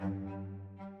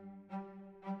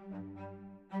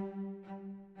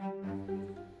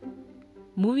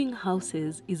Moving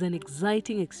houses is an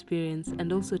exciting experience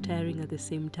and also tiring at the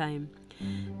same time.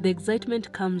 The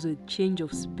excitement comes with change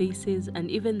of spaces and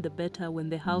even the better when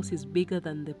the house is bigger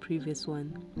than the previous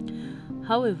one.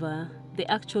 However, the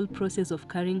actual process of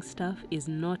carrying stuff is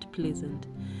not pleasant,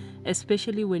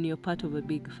 especially when you're part of a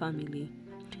big family.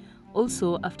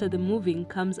 Also, after the moving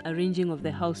comes arranging of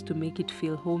the house to make it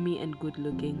feel homey and good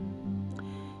looking.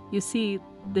 You see,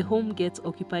 the home gets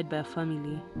occupied by a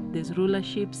family. There's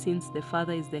rulership since the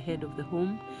father is the head of the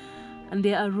home, and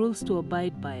there are rules to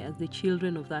abide by as the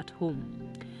children of that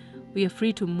home. We are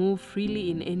free to move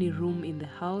freely in any room in the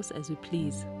house as we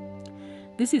please.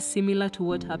 This is similar to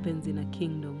what happens in a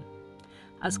kingdom.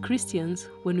 As Christians,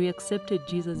 when we accepted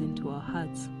Jesus into our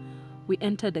hearts, we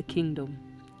entered a kingdom.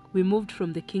 We moved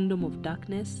from the kingdom of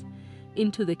darkness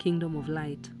into the kingdom of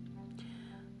light.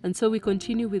 And so we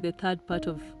continue with the third part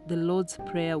of the Lord's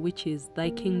Prayer, which is, Thy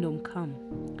kingdom come.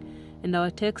 And our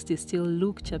text is still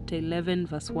Luke chapter 11,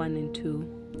 verse 1 and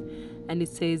 2. And it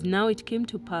says, Now it came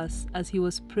to pass, as he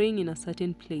was praying in a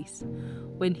certain place,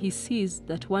 when he ceased,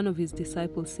 that one of his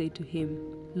disciples said to him,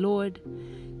 Lord,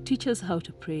 teach us how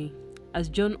to pray, as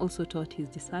John also taught his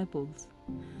disciples.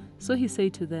 So he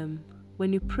said to them,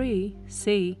 When you pray,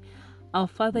 say, Our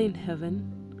Father in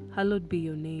heaven, hallowed be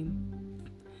your name.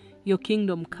 Your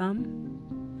kingdom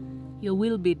come, your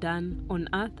will be done on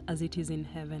earth as it is in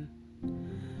heaven.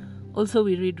 Also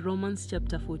we read Romans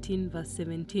chapter 14 verse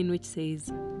 17, which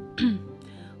says,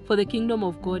 For the kingdom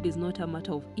of God is not a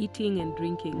matter of eating and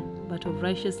drinking, but of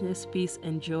righteousness, peace,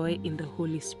 and joy in the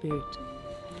Holy Spirit.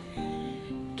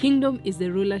 Kingdom is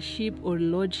the rulership or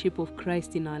lordship of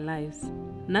Christ in our lives.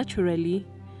 Naturally,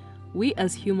 we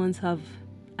as humans have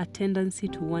a tendency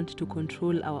to want to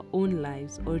control our own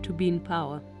lives or to be in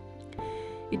power.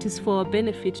 It is for our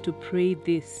benefit to pray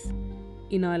this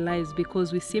in our lives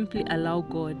because we simply allow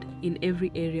God in every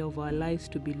area of our lives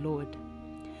to be Lord.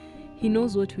 He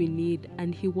knows what we need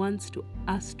and He wants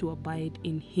us to abide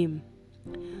in Him.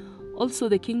 Also,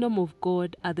 the kingdom of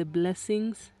God are the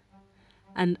blessings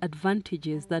and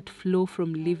advantages that flow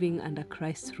from living under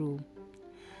Christ's rule.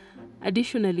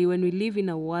 Additionally, when we live in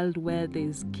a world where there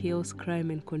is chaos,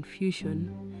 crime, and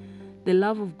confusion, the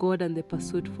love of God and the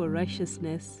pursuit for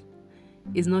righteousness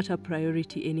is not a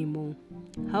priority anymore.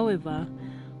 However,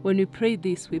 when we pray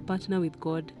this, we partner with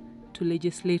God to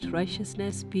legislate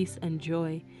righteousness, peace, and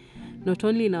joy, not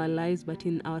only in our lives but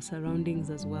in our surroundings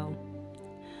as well.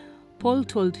 Paul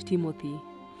told Timothy,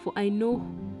 For I know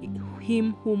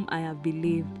him whom I have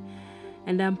believed,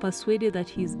 and I am persuaded that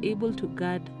he is able to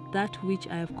guard that which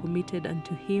I have committed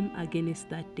unto him against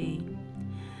that day.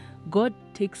 God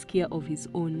takes care of his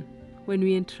own. When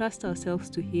we entrust ourselves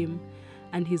to him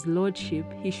and his lordship,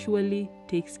 he surely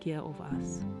takes care of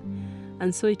us.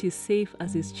 And so it is safe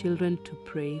as his children to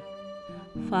pray,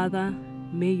 Father,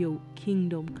 may your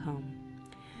kingdom come.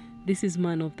 This is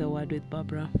Man of the Word with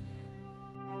Barbara.